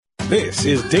This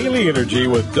is Daily Energy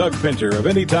with Doug Pinter of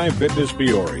Anytime Fitness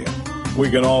Peoria.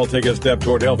 We can all take a step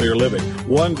toward healthier living,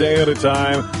 one day at a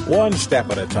time, one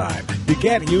step at a time, to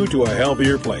get you to a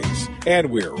healthier place. And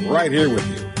we're right here with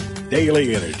you.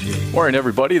 Daily Energy. Morning,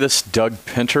 everybody. This is Doug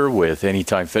Pinter with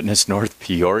Anytime Fitness North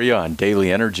Peoria on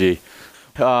Daily Energy.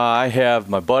 I have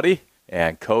my buddy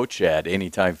and coach at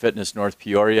Anytime Fitness North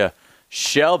Peoria,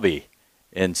 Shelby,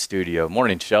 in studio.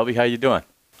 Morning, Shelby. How you doing?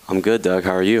 I'm good, Doug.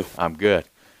 How are you? I'm good.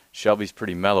 Shelby's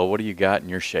pretty mellow. What do you got in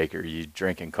your shaker? Are you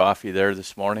drinking coffee there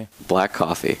this morning? Black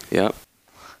coffee, yep.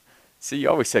 See, you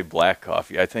always say black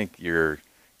coffee. I think you're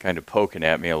kind of poking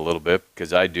at me a little bit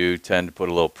because I do tend to put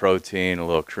a little protein, a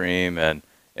little cream,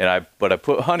 but I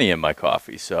put honey in my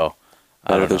coffee, so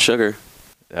better than sugar.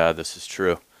 This is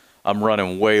true. I'm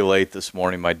running way late this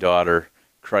morning. My daughter,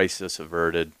 crisis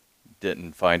averted,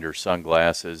 didn't find her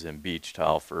sunglasses and beach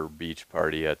towel for her beach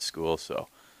party at school, so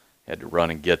had to run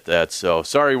and get that. So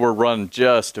sorry we're running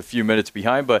just a few minutes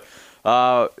behind, but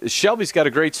Shelby's got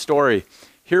a great story.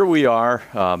 Here we are,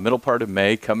 middle part of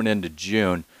May, coming into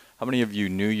June. How many of you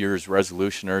New Year's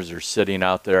resolutioners are sitting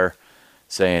out there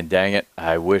saying, dang it,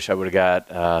 I wish I would have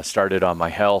got started on my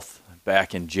health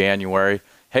back in January?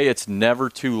 Hey, it's never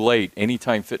too late.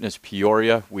 Anytime Fitness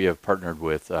Peoria, we have partnered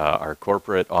with our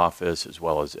corporate office as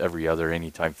well as every other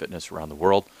Anytime Fitness around the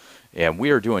world. And we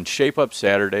are doing Shape Up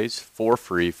Saturdays for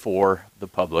free for the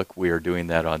public. We are doing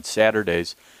that on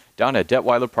Saturdays down at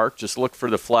Detweiler Park. Just look for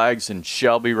the flags and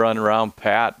Shelby run around,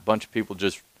 Pat, a bunch of people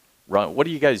just run. What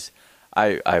do you guys,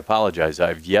 I apologize,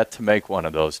 I've yet to make one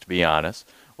of those, to be honest.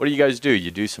 What do you guys do?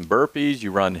 You do some burpees,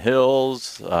 you run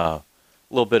hills, a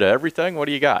little bit of everything. What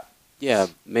do you got? Yeah,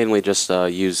 mainly just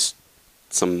use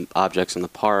some objects in the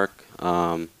park,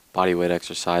 body weight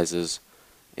exercises,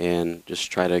 and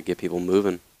just try to get people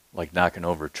moving. Like knocking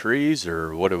over trees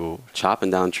or what? Chopping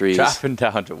down trees. Chopping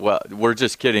down. Well, we're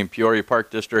just kidding. Peoria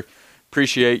Park District,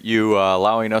 appreciate you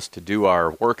allowing us to do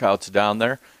our workouts down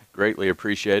there. Greatly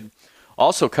appreciated.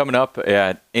 Also coming up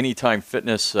at Anytime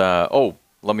Fitness, let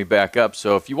me back up.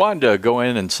 So if you wanted to go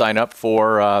in and sign up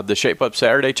for the Shape Up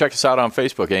Saturday, check us out on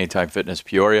Facebook, Anytime Fitness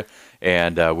Peoria.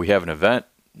 And we have an event.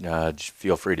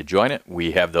 Feel free to join it.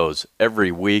 We have those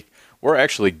every week. We're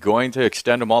actually going to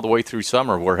extend them all the way through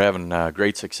summer. We're having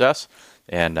great success.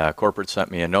 And corporate sent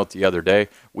me a note the other day.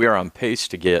 We are on pace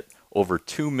to get over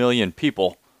 2 million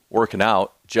people working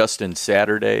out just in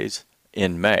Saturdays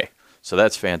in May. So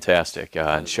that's fantastic.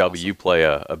 And Shelby, you play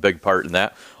a big part in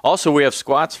that. Also, we have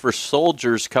Squats for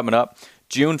Soldiers coming up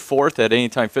June 4th at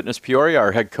Anytime Fitness Peoria.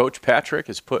 Our head coach, Patrick,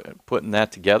 is putting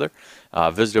that together.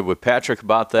 Visited with Patrick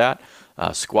about that.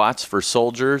 Squats for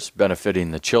Soldiers, benefiting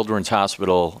the Children's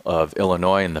Hospital of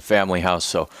Illinois and the Family House.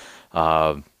 So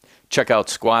check out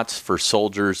Squats for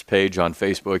Soldiers page on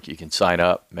Facebook. You can sign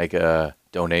up, make a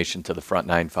donation to the Front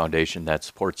Nine Foundation that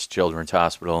supports Children's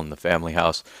Hospital and the Family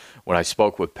House. When I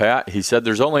spoke with Pat, he said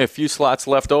there's only a few slots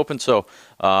left open, so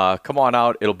come on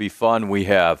out. It'll be fun. We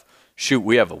have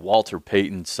a Walter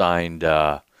Payton signed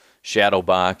shadow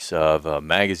box of a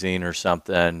magazine or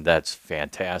something. That's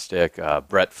fantastic.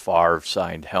 Brett Favre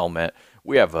signed helmet.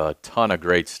 We have a ton of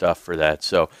great stuff for that.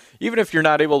 So even if you're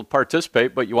not able to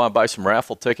participate, but you want to buy some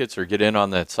raffle tickets or get in on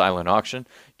that silent auction,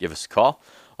 give us a call.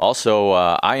 Also,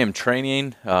 I am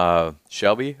training.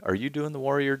 Shelby, are you doing the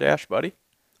Warrior Dash, buddy?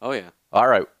 Oh, yeah. All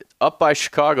right. Up by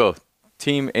Chicago,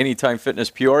 Team Anytime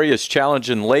Fitness Peoria is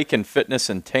challenging Lake and Fitness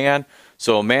and Tan.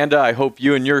 So, Amanda, I hope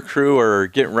you and your crew are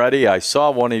getting ready. I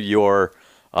saw one of your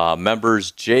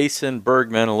members, Jason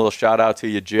Bergman. A little shout-out to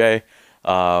you, Jay.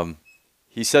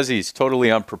 He says he's totally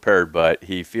unprepared, but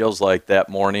he feels like that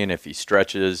morning, if he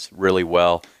stretches really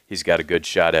well, he's got a good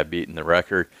shot at beating the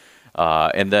record.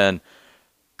 And then a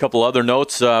couple other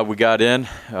notes we got in.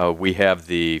 We have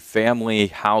the Family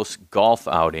House Golf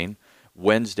Outing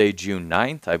Wednesday, June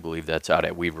 9th. I believe that's out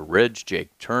at Weaver Ridge.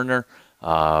 Jake Turner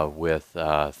with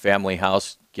Family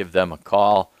House. Give them a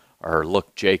call or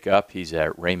look Jake up. He's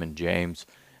at Raymond James,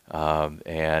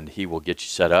 and he will get you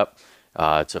set up.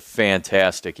 It's a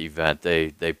fantastic event.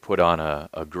 They put on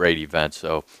a great event,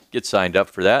 so get signed up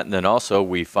for that. And then also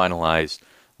we finalized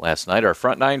last night our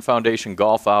Front Nine Foundation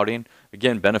golf outing,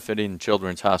 again benefiting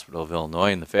Children's Hospital of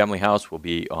Illinois, and the Family House will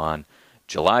be on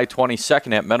July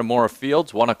 22nd at Metamora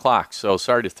Fields, 1 o'clock. So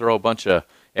sorry to throw a bunch of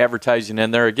advertising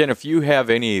in there. Again, if you have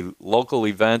any local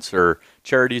events or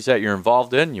charities that you're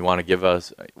involved in, you want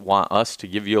us to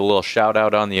give you a little shout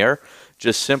out on the air,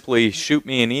 just simply shoot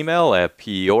me an email at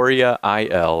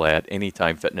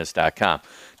peoriail@anytimefitness.com.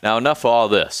 Now, enough of all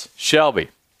this. Shelby,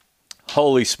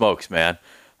 holy smokes, man.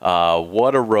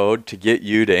 What a road to get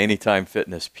you to Anytime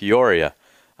Fitness Peoria.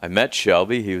 I met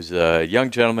Shelby. He was a young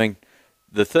gentleman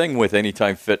the thing with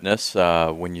Anytime Fitness,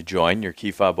 when you join, your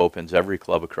key fob opens every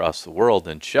club across the world,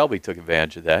 and Shelby took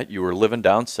advantage of that. You were living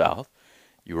down south.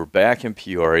 You were back in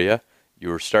Peoria. You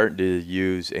were starting to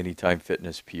use Anytime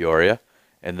Fitness Peoria.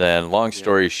 And then, long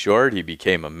story short, he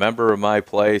became a member of my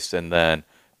place, and then,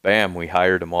 bam, we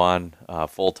hired him on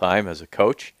full-time as a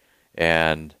coach.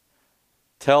 And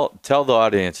tell the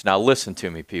audience, now listen to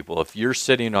me, people. If you're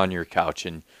sitting on your couch,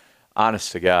 and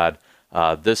honest to God,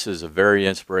 this is a very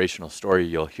inspirational story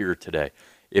you'll hear today.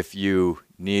 If you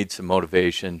need some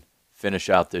motivation, finish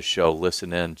out this show,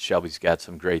 listen in. Shelby's got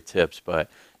some great tips. But,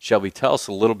 Shelby, tell us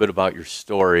a little bit about your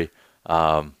story.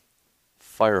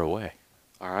 Fire away.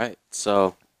 All right.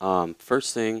 So,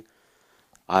 first thing,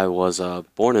 I was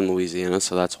born in Louisiana,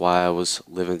 so that's why I was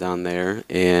living down there,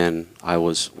 and I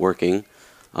was working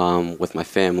with my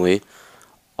family.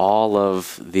 All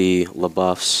of the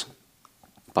LaBeoufs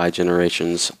by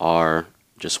generations are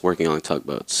just working on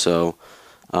tugboats, so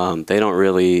they don't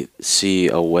really see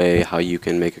a way how you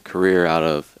can make a career out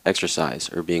of exercise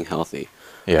or being healthy.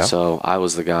 Yeah. So I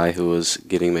was the guy who was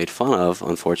getting made fun of,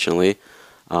 unfortunately.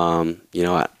 You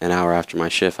know, an hour after my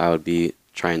shift, I would be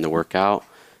trying to work out,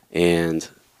 and,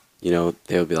 you know,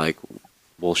 they would be like,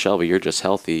 well, Shelby, you're just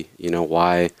healthy. You know,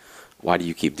 why do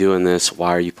you keep doing this? Why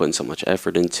are you putting so much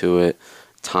effort into it?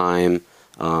 Time,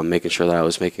 making sure that I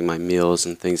was making my meals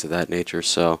and things of that nature.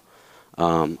 So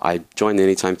I joined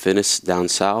Anytime Fitness down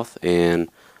south, and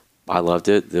I loved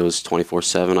it. It was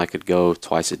 24/7. I could go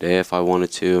twice a day if I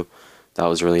wanted to. That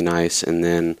was really nice. And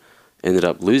then ended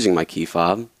up losing my key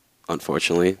fob,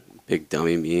 unfortunately. Big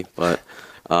dummy me. But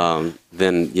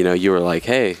then, you know, you were like,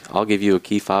 hey, I'll give you a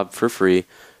key fob for free,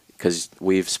 because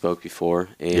we've spoke before.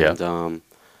 And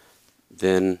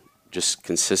then just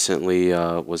consistently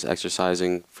was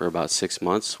exercising for about 6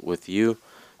 months with you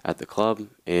at the club.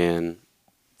 And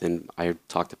then I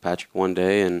talked to Patrick one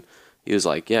day, and he was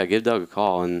like, yeah, give Doug a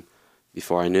call. And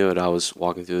before I knew it, I was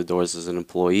walking through the doors as an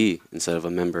employee instead of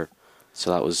a member.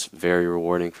 So that was very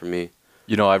rewarding for me.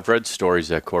 You know, I've read stories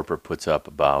that corporate puts up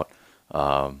about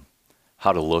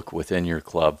how to look within your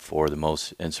club for the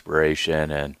most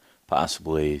inspiration and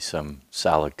possibly some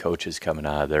solid coaches coming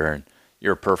out of there, and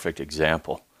you're a perfect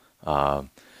example.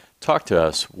 Talk to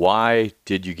us. Why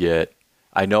did you get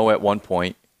 – I know at one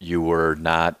point you were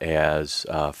not as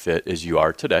fit as you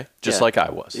are today, just like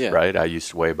I was, right? I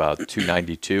used to weigh about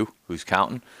 292. Who's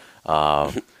counting?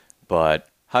 But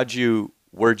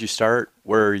where'd you start?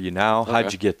 Where are you now? Okay.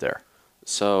 How'd you get there?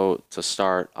 So to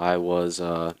start, I was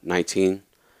 19,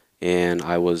 and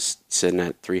I was sitting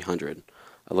at 300.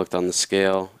 I looked on the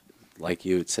scale, like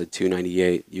you, it said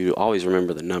 298. You always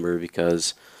remember the number,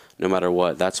 because no matter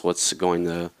what, that's what's going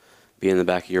to be in the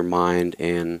back of your mind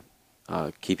and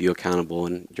keep you accountable,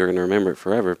 and you're going to remember it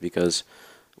forever, because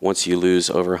once you lose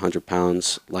over 100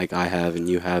 pounds like I have and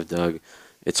you have, Doug,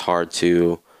 it's hard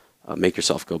to make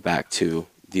yourself go back to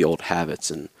the old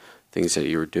habits and things that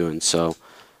you were doing. So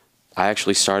I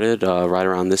actually started right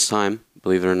around this time,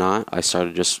 believe it or not. I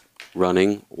started just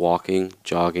running, walking,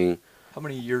 jogging. How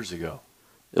many years ago?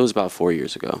 It was about 4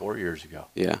 years ago. 4 years ago.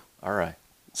 Yeah. All right.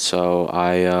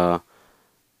 So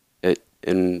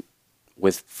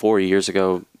with 4 years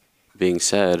ago being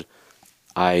said,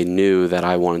 I knew that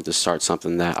I wanted to start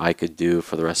something that I could do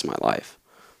for the rest of my life.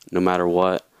 No matter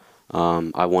what,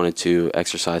 I wanted to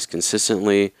exercise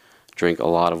consistently, drink a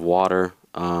lot of water,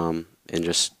 and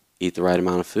just eat the right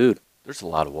amount of food. There's a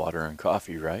lot of water and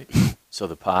coffee, right? So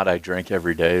the pot I drink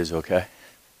every day is okay?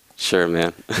 Sure,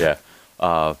 man. Yeah.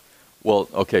 Well,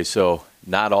 okay, so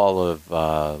not all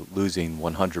of losing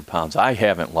 100 pounds. I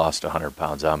haven't lost 100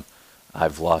 pounds.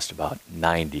 I've lost about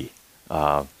 90.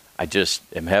 I just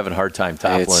am having a hard time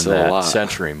toppling that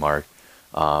century mark.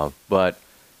 But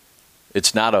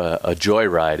it's not a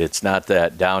joyride. It's not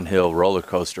that downhill roller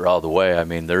coaster all the way. I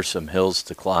mean, there's some hills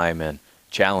to climb and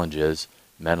challenges,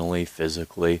 mentally,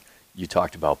 physically. You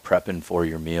talked about prepping for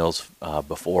your meals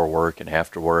before work and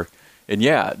after work. And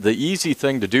yeah, the easy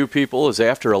thing to do, people, is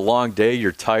after a long day,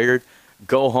 you're tired,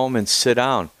 go home and sit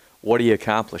down. What do you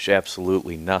accomplish?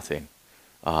 Absolutely nothing.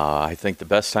 I think the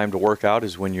best time to work out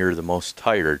is when you're the most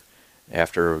tired.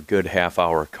 After a good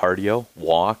half-hour cardio,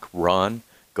 walk, run,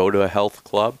 go to a health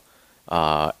club.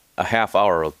 A half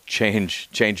hour will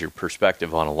change your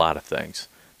perspective on a lot of things,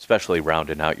 especially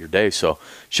rounding out your day. So,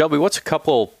 Shelby, what's a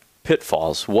couple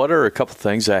pitfalls? What are a couple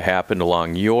things that happened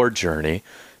along your journey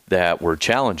that were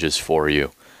challenges for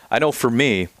you? I know for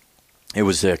me, it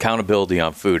was the accountability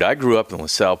on food. I grew up in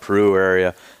LaSalle, Peru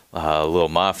area, a little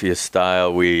mafia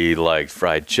style. We liked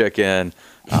fried chicken,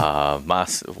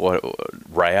 ravs.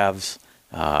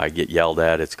 I get yelled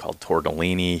at. It's called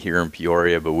tortellini here in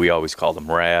Peoria, but we always call them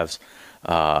ravs.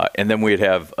 And then we'd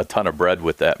have a ton of bread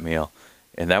with that meal.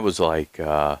 And that was like,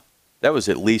 that was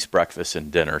at least breakfast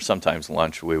and dinner. Sometimes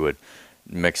lunch we would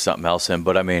mix something else in.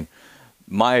 But I mean,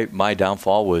 my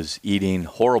downfall was eating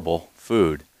horrible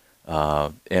food.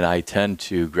 And I tend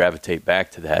to gravitate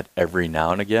back to that every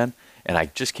now and again. And I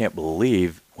just can't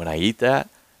believe when I eat that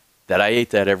I ate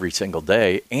that every single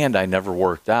day and I never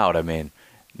worked out. I mean,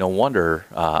 no wonder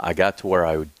I got to where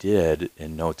I did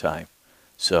in no time.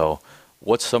 So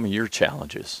what's some of your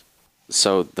challenges?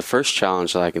 So the first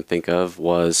challenge that I can think of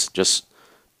was just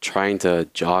trying to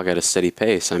jog at a steady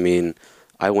pace. I mean,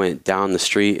 I went down the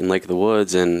street in Lake of the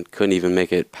Woods and couldn't even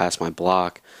make it past my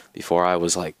block before I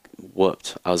was like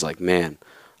whooped. I was like, man,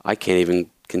 I can't even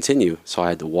continue. So I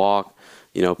had to walk,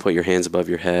 put your hands above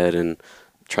your head and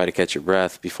try to catch your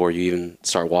breath before you even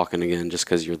start walking again, just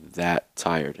because you're that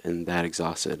tired and that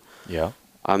exhausted. Yeah.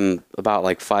 I'm about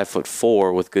like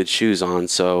 5'4" with good shoes on.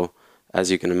 So as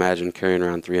you can imagine, carrying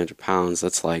around 300 pounds,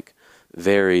 that's like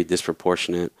very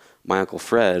disproportionate. My Uncle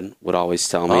Fred would always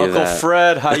tell me Uncle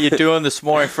Fred, how you doing this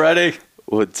morning, Freddie?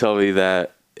 Would tell me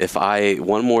that if I ate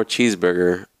one more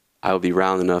cheeseburger, I would be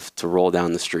round enough to roll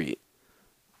down the street.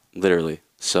 Literally.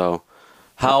 So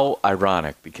how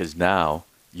ironic, because now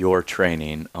you're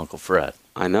training Uncle Fred.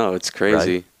 I know, it's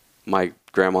crazy. Right? My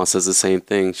grandma says the same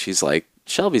thing. She's like,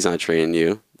 Shelby's not training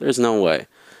you. There's no way.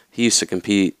 He used to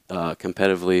compete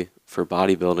competitively for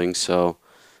bodybuilding, so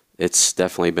it's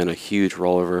definitely been a huge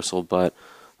role reversal. But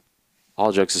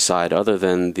all jokes aside, other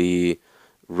than the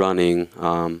running,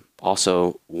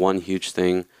 also one huge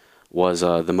thing was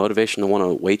the motivation to want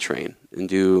to weight train and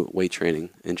do weight training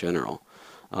in general.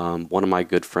 One of my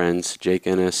good friends, Jake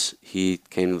Ennis, he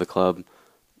came to the club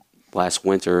last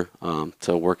winter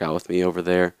to work out with me over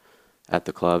there at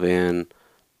the club, and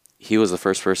he was the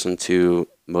first person to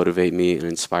motivate me and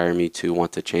inspire me to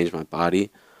want to change my body.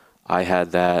 I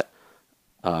had that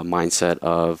mindset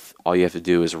of all you have to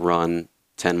do is run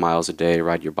 10 miles a day,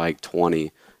 ride your bike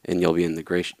 20, and you'll be in the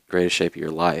greatest shape of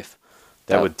your life.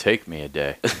 That would take me a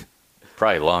day,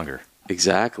 probably longer.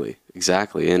 Exactly.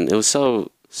 And it was so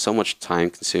much time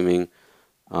consuming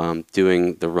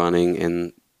doing the running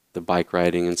and the bike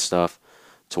riding and stuff,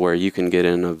 to where you can get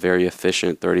in a very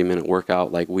efficient 30-minute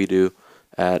workout like we do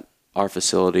at our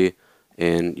facility,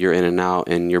 and you're in and out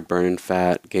and you're burning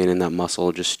fat, gaining that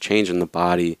muscle, just changing the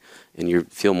body, and you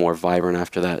feel more vibrant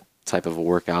after that type of a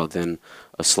workout than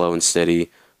a slow and steady,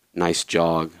 nice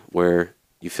jog where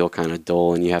you feel kind of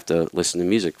dull and you have to listen to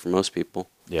music for most people.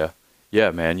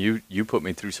 Yeah, man, you put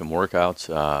me through some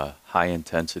workouts, high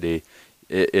intensity.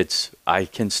 I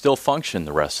can still function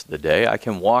the rest of the day. I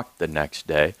can walk the next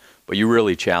day, but you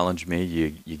really challenge me.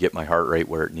 You get my heart rate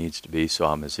where it needs to be, so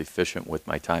I'm as efficient with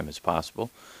my time as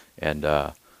possible. And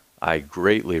I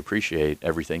greatly appreciate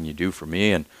everything you do for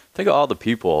me. And think of all the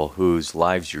people whose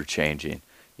lives you're changing.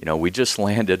 We just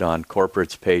landed on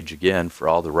corporate's page again for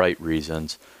all the right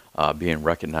reasons, being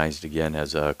recognized again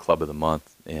as a Club of the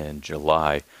Month in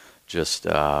July.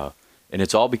 And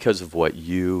it's all because of what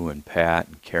you and Pat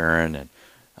and Karen and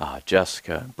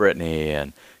Jessica and Brittany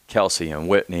and Kelsey and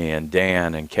Whitney and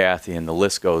Dan and Kathy, and the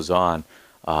list goes on,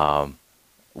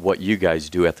 what you guys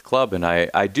do at the club. And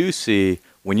I do see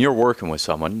when you're working with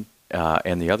someone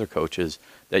and the other coaches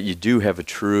that you do have a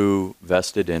true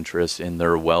vested interest in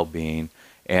their well-being.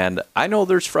 And I know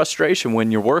there's frustration when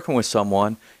you're working with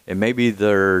someone and maybe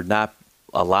they're not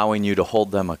allowing you to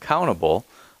hold them accountable.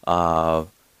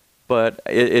 But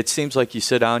it seems like you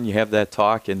sit down, you have that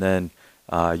talk, and then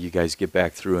you guys get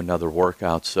back through another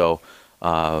workout. So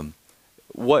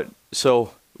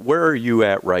where are you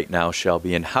at right now,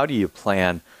 Shelby, and how do you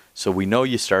plan? So we know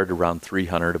you started around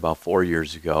 300 about 4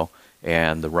 years ago,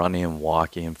 and the running and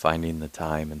walking and finding the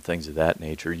time and things of that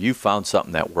nature. You found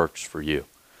something that works for you.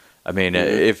 I mean,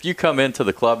 if you come into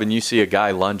the club and you see a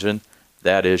guy lunging,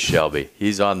 that is Shelby.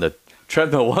 He's on the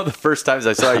treadmill. One of the first times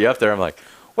I saw you up there, I'm like,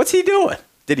 what's he doing?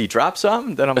 Did he drop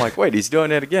something? Then I'm like, wait, he's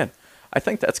doing it again. I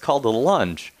think that's called a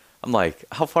lunge. I'm like,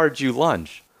 how far did you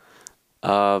lunge?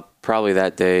 Probably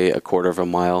that day, a quarter of a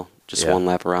mile, just one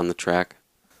lap around the track.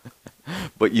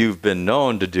 But you've been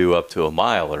known to do up to a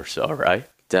mile or so, right?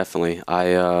 Definitely.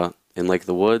 In Lake of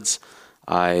the Woods,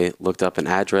 I looked up an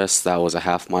address that was a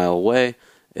half mile away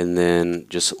and then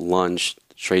just lunged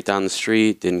straight down the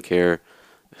street. Didn't care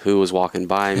who was walking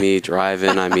by me,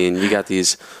 driving. I mean, you got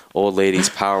these old ladies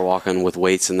power walking with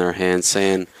weights in their hands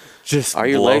saying, just are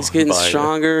your legs getting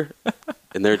stronger?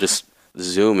 And they're just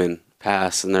zooming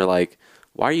past, and they're like,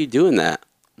 why are you doing that?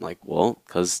 I'm like, well,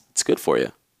 because it's good for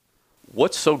you.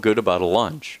 What's so good about a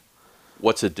lunge?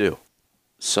 What's it do?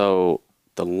 So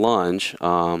the lunge...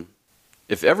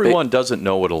 if everyone doesn't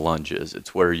know what a lunge is,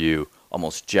 it's where you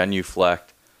almost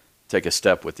genuflect, take a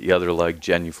step with the other leg,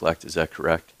 genuflect. Is that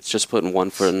correct? It's just putting one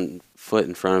foot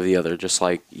in front of the other, just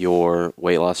like your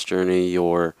weight loss journey,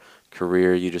 your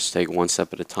career. You just take one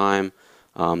step at a time.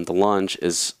 The lunge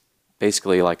is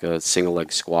basically like a single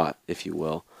leg squat, if you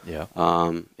will. Yeah.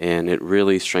 And it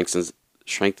really strengthens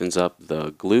up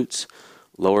the glutes,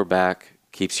 lower back,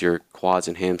 keeps your quads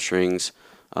and hamstrings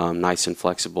nice and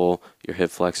flexible, your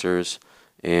hip flexors,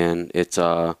 and it's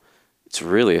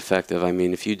really effective. I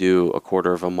mean, if you do a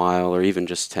quarter of a mile or even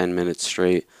just 10 minutes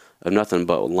straight of nothing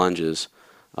but lunges,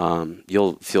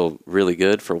 you'll feel really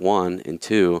good for one, and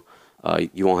two,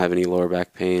 you won't have any lower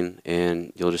back pain,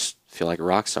 and you'll just feel like a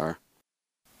rock star.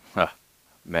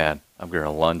 Man, I'm going to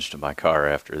lunge to my car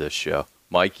after this show.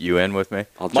 Mike, you in with me?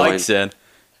 I'll join. Mike's in.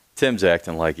 Tim's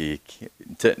acting like he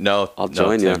can't. I'll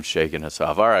join you. Tim's shaking us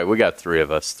off. All right, we got 3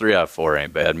 of us. 3 out of 4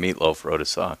 ain't bad. Meatloaf wrote a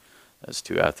song. That's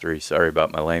 2 out of 3. Sorry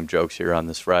about my lame jokes here on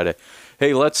this Friday.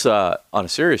 Hey, let's, on a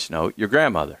serious note, your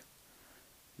grandmother.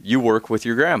 You work with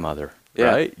your grandmother,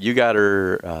 right? You got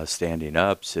her standing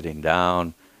up, sitting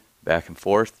down, back and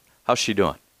forth. How's she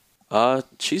doing?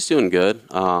 She's doing good.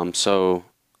 So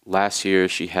last year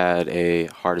she had a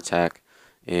heart attack,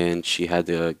 and she had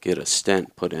to get a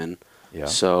stent put in. Yeah.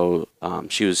 So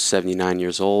she was 79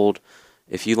 years old.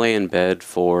 If you lay in bed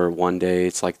for one day,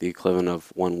 it's like the equivalent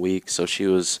of 1 week. So she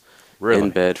was in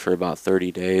bed for about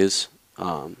 30 days.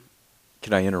 Can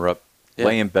I interrupt? Yeah.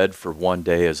 Lay in bed for 1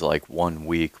 day is like 1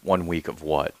 week. 1 week of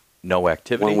what? No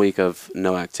activity? 1 week of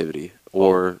no activity.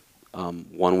 Or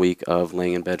 1 week of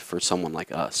laying in bed for someone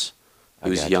like us,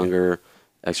 who's younger,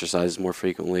 exercises more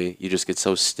frequently. You just get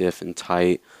so stiff and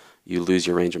tight. You lose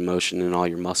your range of motion in all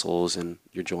your muscles and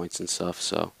your joints and stuff.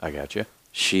 So I got you.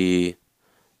 She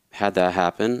had that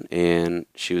happen, and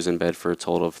she was in bed for a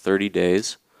total of 30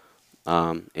 days.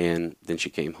 And then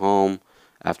she came home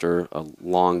after a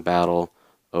long battle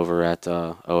over at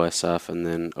OSF and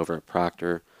then over at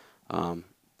Proctor.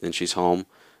 Then she's home.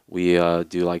 We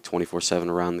do like 24/7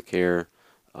 around the care,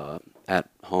 at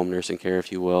home nursing care,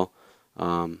 if you will.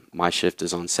 My shift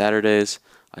is on Saturdays.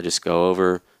 I just go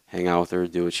over, hang out with her,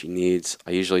 do what she needs.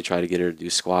 I usually try to get her to do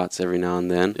squats every now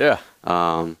and then. Yeah.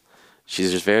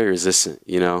 She's just very resistant,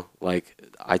 you know. Like,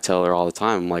 I tell her all the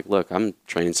time, I'm like, look, I'm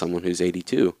training someone who's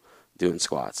 82 doing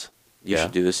squats. You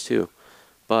should do this too.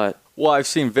 But well, I've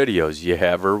seen videos. You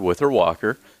have her with her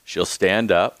walker. She'll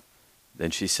stand up.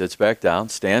 Then she sits back down,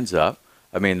 stands up.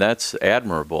 I mean, that's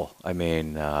admirable. I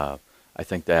mean, I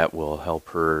think that will help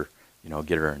her, you know,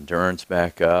 get her endurance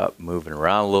back up, moving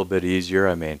around a little bit easier.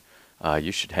 I mean,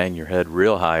 you should hang your head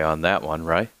real high on that one,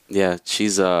 right? Yeah,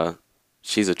 she's a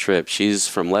trip. She's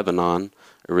from Lebanon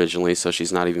originally, so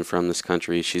she's not even from this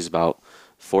country. She's about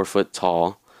 4 foot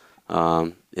tall.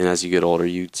 And as you get older,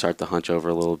 you start to hunch over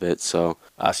a little bit. So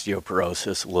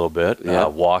osteoporosis a little bit. Yeah.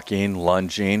 Walking,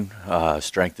 lunging,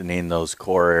 strengthening those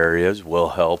core areas will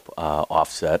help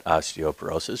offset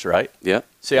osteoporosis, right? Yep.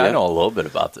 See, I know a little bit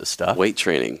about this stuff. Weight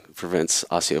training prevents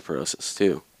osteoporosis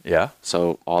too. Yeah.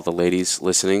 So all the ladies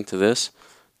listening to this,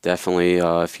 definitely,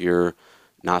 if you're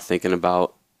not thinking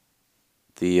about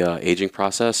the aging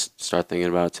process, start thinking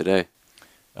about it today.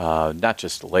 Not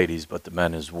just the ladies, but the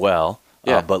men as well.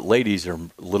 Yeah. But ladies are a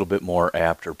little bit more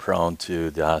apt or prone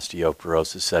to the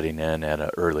osteoporosis setting in at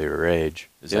an earlier age.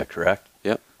 Is that correct?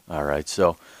 Yep. All right.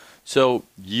 So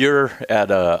you're at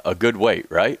a good weight,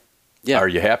 right? Yeah. Are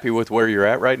you happy with where you're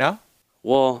at right now?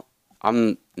 Well,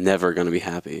 I'm never going to be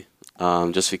happy,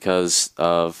 just because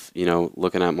of, you know,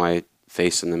 looking at my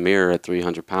face in the mirror at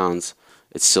 300 pounds.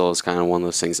 It still is kind of one of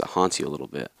those things that haunts you a little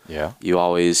bit. Yeah. You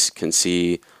always can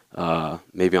see,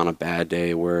 maybe on a bad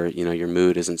day where, you know, your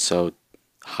mood isn't so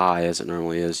high as it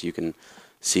normally is, you can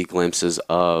see glimpses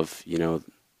of, you know,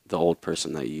 the old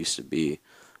person that you used to be.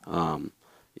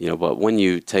 You know, but when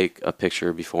you take a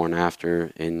picture before and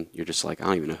after and you're just like, I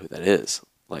don't even know who that is.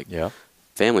 Like,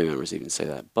 family members even say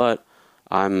that. But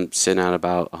I'm sitting at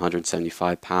about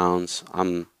 175 pounds.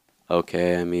 I'm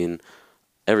okay. I mean,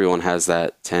 everyone has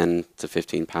that 10 to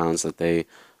 15 pounds that they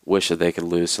wish that they could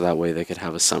lose so that way they could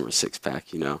have a summer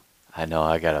six-pack, you know. I know.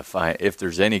 I got to find, if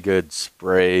there's any good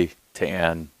spray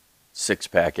tan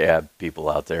six-pack ab people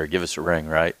out there, give us a ring,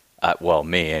 right? Well,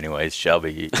 me anyways.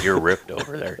 Shelby, you're ripped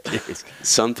over there. Jeez.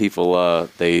 Some people,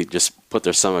 they just put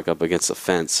their stomach up against a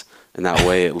fence, and that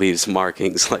way it leaves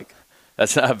markings. Like,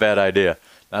 that's not a bad idea.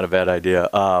 Not a bad idea.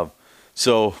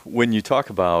 So when you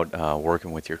talk about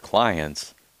working with your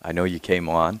clients, I know you came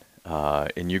on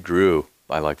and you grew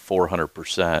by like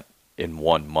 400% in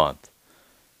 1 month.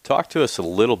 Talk to us a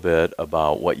little bit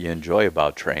about what you enjoy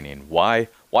about training. Why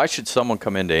should someone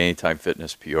come into Anytime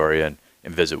Fitness Peoria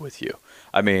and visit with you?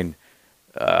 I mean,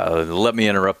 let me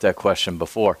interrupt that question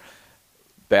before.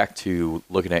 Back to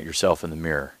looking at yourself in the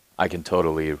mirror. I can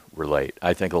totally relate.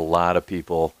 I think a lot of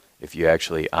people, if you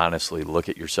actually honestly look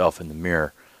at yourself in the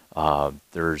mirror,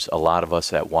 there's a lot of us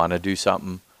that want to do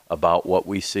something about what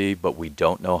we see, but we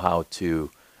don't know how to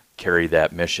carry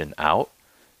that mission out.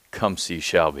 Come see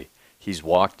Shelby. He's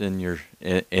walked in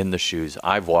the shoes.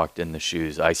 I've walked in the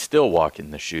shoes. I still walk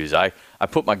in the shoes. I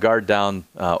put my guard down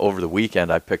over the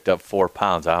weekend. I picked up 4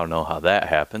 pounds. I don't know how that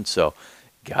happened. So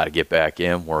got to get back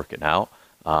in, working out.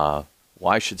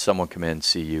 Why should someone come in and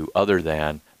see you other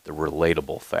than the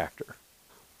relatable factor?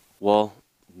 Well,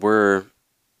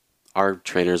 our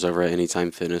trainers over at Anytime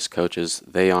Fitness coaches,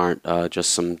 they aren't just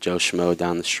some Joe Schmo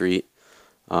down the street.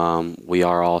 We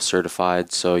are all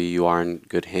certified, so you are in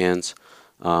good hands.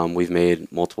 We've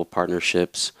made multiple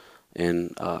partnerships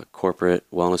in corporate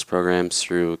wellness programs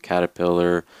through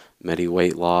Caterpillar, Medi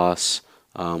Weight Loss.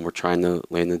 We're trying to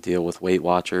land the deal with Weight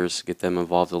Watchers, get them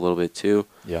involved a little bit too.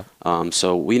 Yeah.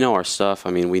 So we know our stuff.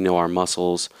 I mean, we know our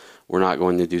muscles. We're not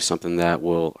going to do something that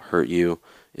will hurt you,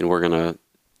 and we're going to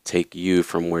take you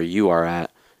from where you are at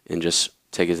and just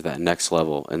take it to that next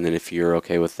level. And then if you're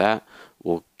okay with that,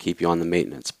 we'll keep you on the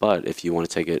maintenance. But if you want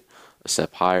to take it a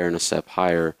step higher and a step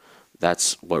higher,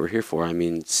 that's what we're here for. I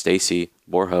mean, Stacy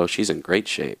Borho, she's in great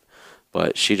shape,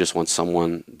 but she just wants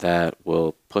someone that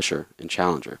will push her and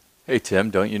challenge her. Hey,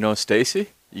 Tim, don't you know Stacy?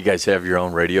 You guys have your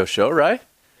own radio show, right?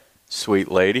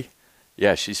 Sweet lady.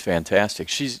 Yeah, she's fantastic.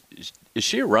 Is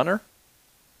she a runner?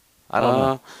 I don't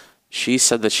know. She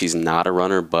said that she's not a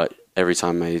runner, but every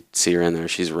time I see her in there,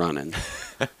 she's running.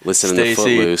 Listening to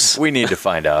Stacey, Footloose. We need to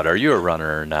find out, are you a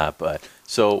runner or not? But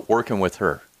so working with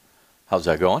her, how's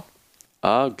that going?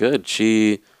 Good.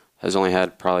 She has only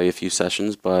had probably a few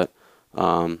sessions, but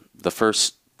the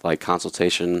first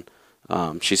consultation,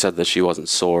 she said that she wasn't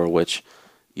sore, which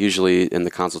usually in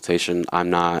the consultation I'm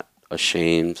not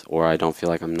ashamed or I don't feel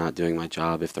like I'm not doing my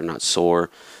job if they're not sore,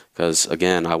 because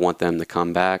again, I want them to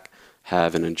come back,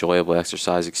 have an enjoyable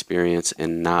exercise experience,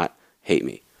 and not hate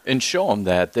me. And show them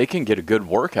that they can get a good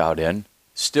workout in,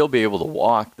 still be able to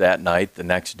walk that night, the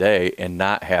next day, and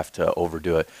not have to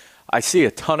overdo it. I see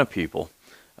a ton of people,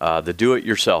 the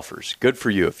do-it-yourselfers. Good for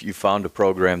you. If you found a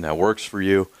program that works for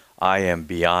you, I am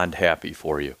beyond happy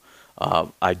for you.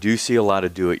 I do see a lot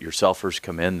of do-it-yourselfers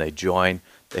come in, they join,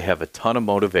 they have a ton of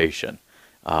motivation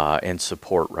and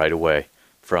support right away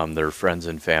from their friends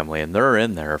and family, and they're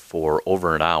in there for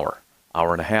over an hour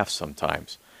and a half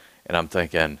sometimes. And I'm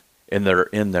thinking, and they're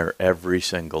in there every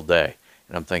single day.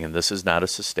 And I'm thinking, this is not a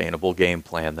sustainable game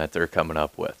plan that they're coming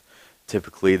up with.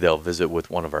 Typically, they'll visit with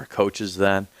one of our coaches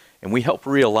then, and we help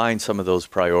realign some of those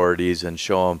priorities and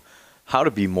show them how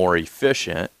to be more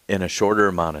efficient in a shorter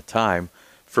amount of time.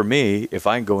 For me, if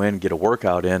I can go in and get a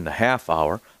workout in a half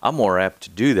hour, I'm more apt to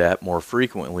do that more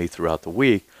frequently throughout the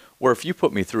week. Where if you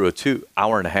put me through a 2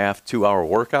 hour and a half, 2 hour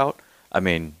workout, I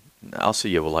mean, I'll see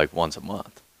you like once a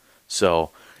month. So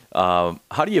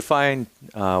how do you find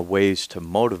ways to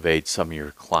motivate some of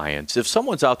your clients? If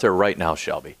someone's out there right now,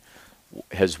 Shelby,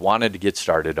 has wanted to get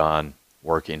started on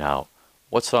working out,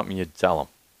 what's something you'd tell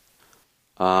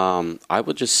them? I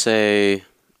would just say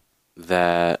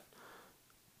that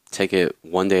take it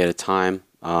one day at a time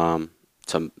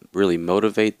to really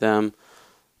motivate them.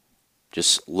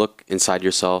 Just look inside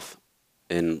yourself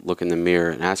and look in the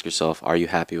mirror and ask yourself, are you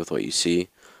happy with what you see?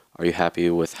 Are you happy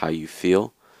with how you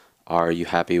feel? Are you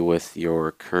happy with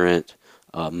your current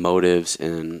motives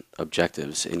and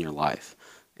objectives in your life?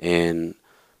 And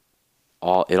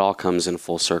it all comes in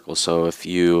full circle. So if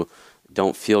you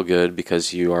don't feel good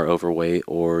because you are overweight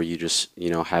or you just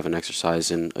haven't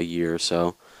exercised in a year or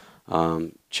so,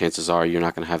 chances are you're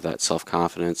not going to have that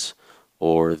self-confidence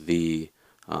or the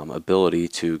ability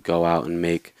to go out and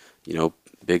make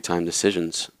big time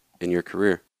decisions in your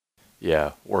career.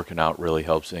 Yeah, working out really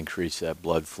helps increase that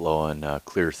blood flow and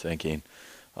clear thinking.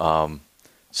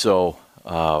 So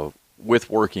with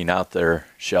working out there,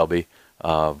 Shelby,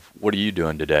 what are you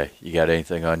doing today? You got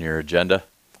anything on your agenda?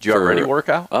 Did you already work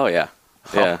out? Oh yeah,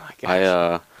 yeah. Oh,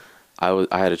 my gosh.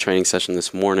 I had a training session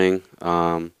this morning,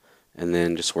 and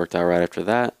then just worked out right after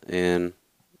that, and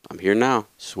I'm here now.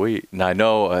 Sweet. And I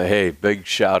know, hey, big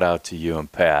shout out to you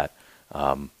and Pat.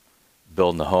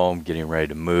 Building the home, getting ready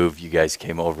to move. You guys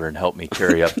came over and helped me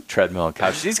carry up the treadmill and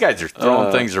couch. These guys are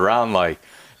throwing things around like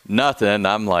nothing.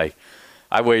 I'm like,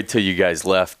 I waited till you guys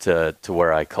left to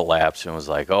where I collapsed and was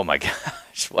like, oh my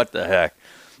gosh, what the heck?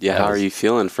 Yeah, how are you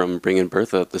feeling from bringing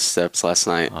Bertha up the steps last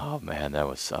night? Oh man, that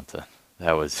was something.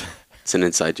 That was. It's an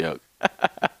inside joke.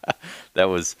 That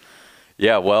was,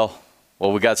 yeah. Well,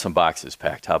 we got some boxes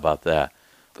packed. How about that?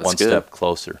 That's One good. step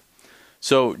closer.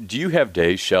 So do you have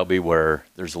days, Shelby, where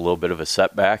there's a little bit of a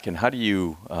setback, and how do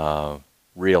you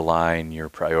realign your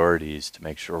priorities to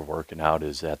make sure working out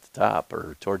is at the top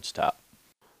or towards top?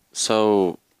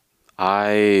 So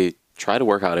I try to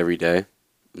work out every day,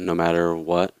 no matter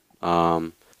what.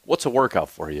 What's a workout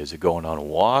for you? Is it going on a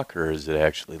walk, or is it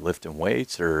actually lifting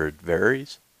weights, or it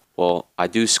varies? Well, I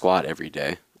do squat every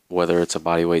day, whether it's a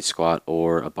body weight squat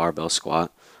or a barbell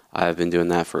squat. I've been doing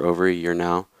that for over a year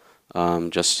now,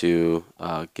 just to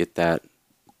get that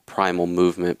primal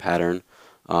movement pattern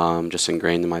just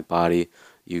ingrained in my body.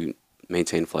 You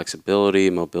maintain flexibility,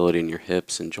 mobility in your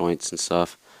hips and joints and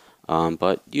stuff.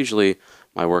 But usually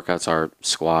my workouts are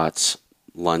squats,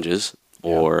 lunges,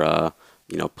 or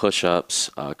push-ups,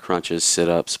 crunches,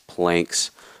 sit-ups,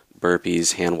 planks,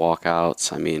 burpees, hand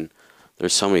walkouts. I mean,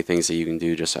 there's so many things that you can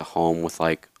do just at home with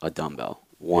like a dumbbell,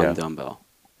 one dumbbell.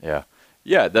 Yeah.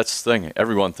 Yeah, that's the thing.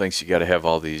 Everyone thinks you got to have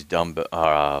all these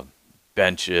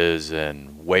benches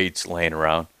and weights laying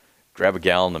around. Grab a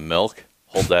gallon of milk,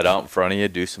 hold that out in front of you,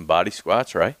 do some body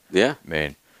squats, right? Yeah. I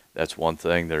mean, that's one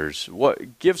thing.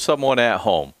 Give someone at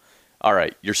home. All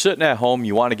right, you're sitting at home,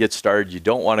 you want to get started, you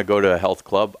don't want to go to a health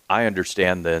club. I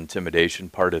understand the intimidation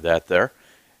part of that there.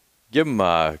 Give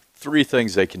them 3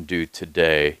 things they can do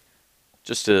today.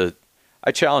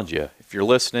 I challenge you. If you're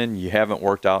listening, you haven't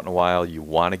worked out in a while, you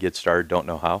want to get started, don't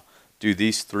know how, do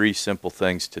these 3 simple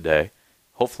things today.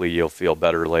 Hopefully you'll feel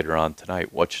better later on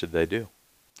tonight. What should they do?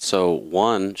 So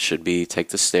 1 should be take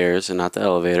the stairs and not the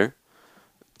elevator.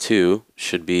 2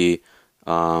 should be,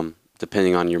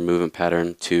 depending on your movement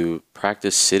pattern, to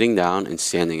practice sitting down and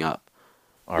standing up.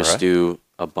 Just do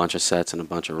a bunch of sets and a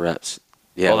bunch of reps.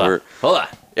 Yeah, Hold on.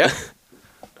 Yep.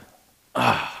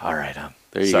 All right.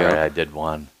 There you sorry, go. I did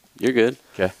one. You're good.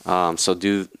 Okay. So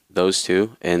do those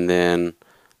 2, and then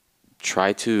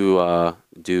try to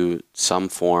do some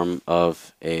form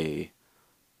of a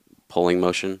pulling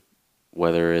motion,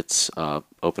 whether it's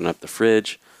open up the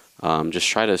fridge. Just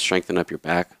try to strengthen up your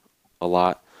back a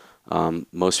lot.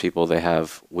 Most people, they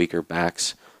have weaker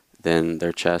backs than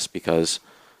their chest because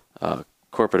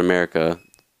corporate America,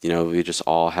 we just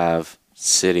all have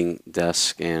sitting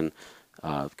desks and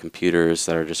computers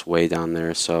that are just way down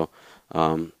there. So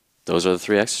those are the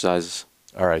 3 exercises.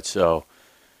 All right, so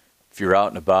if you're out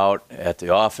and about at the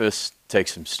office, take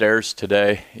some stairs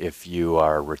today. If you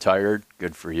are retired,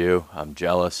 good for you. I'm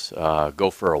jealous. Go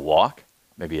for a walk,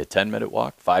 maybe a 10-minute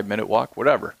walk, 5-minute walk,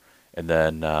 whatever. And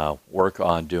then work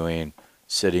on doing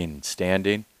sitting and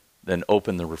standing. Then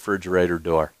open the refrigerator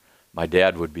door. My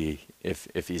dad would be,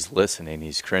 if he's listening,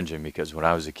 he's cringing because when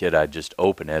I was a kid, I'd just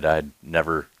open it. I'd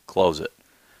never close it.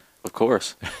 Of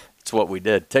course. It's what we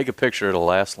did. Take a picture, it'll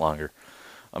last longer.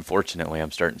 Unfortunately,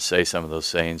 I'm starting to say some of those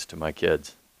sayings to my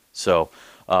kids. So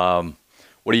what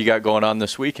do you got going on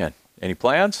this weekend? Any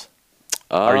plans?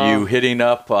 Are you hitting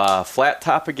up Flat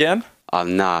Top again?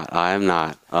 I'm not. I am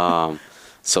not.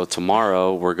 So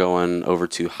tomorrow we're going over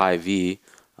to Hy-Vee.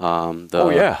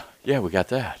 Yeah, we got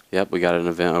that. Yep, we got an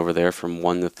event over there from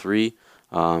 1 to 3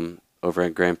 over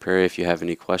at Grand Prairie. If you have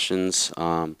any questions,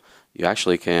 you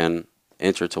actually can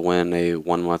enter to win a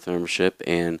 1-month membership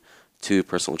and 2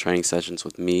 personal training sessions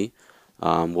with me.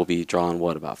 We'll be drawing,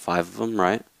 about 5 of them,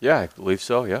 right? Yeah, I believe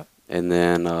so, yeah. And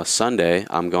then Sunday,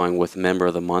 I'm going with Member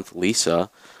of the Month, Lisa,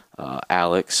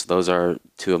 Alex. Those are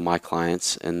 2 of my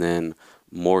clients. And then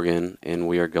Morgan, and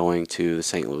we are going to the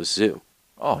St. Louis Zoo.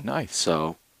 Oh, nice.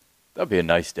 So that'll be a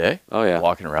nice day. Oh, yeah.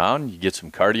 Walking around, you get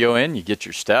some cardio in, you get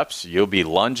your steps, you'll be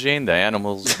lunging. The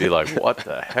animals will be like, what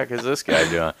the heck is this guy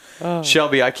doing?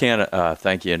 Shelby, I can't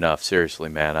thank you enough. Seriously,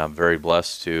 man. I'm very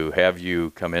blessed to have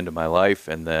you come into my life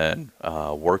and then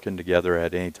working together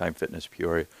at Anytime Fitness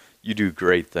Peoria. You do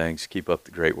great things. Keep up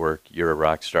the great work. You're a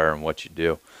rock star in what you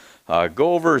do.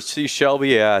 Go over and see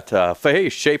Shelby at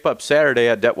Shape Up Saturday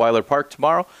at Detweiler Park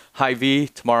tomorrow. Hy-Vee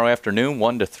tomorrow afternoon,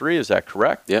 1 to 3. Is that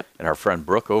correct? Yeah. And our friend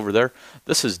Brooke over there.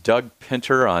 This is Doug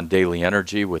Pinter on Daily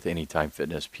Energy with Anytime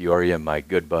Fitness Peoria. My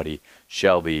good buddy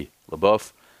Shelby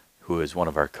LaBeouf, who is one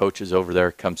of our coaches over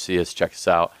there. Come see us. Check us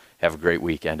out. Have a great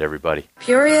weekend, everybody.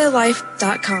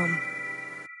 PeoriaLife.com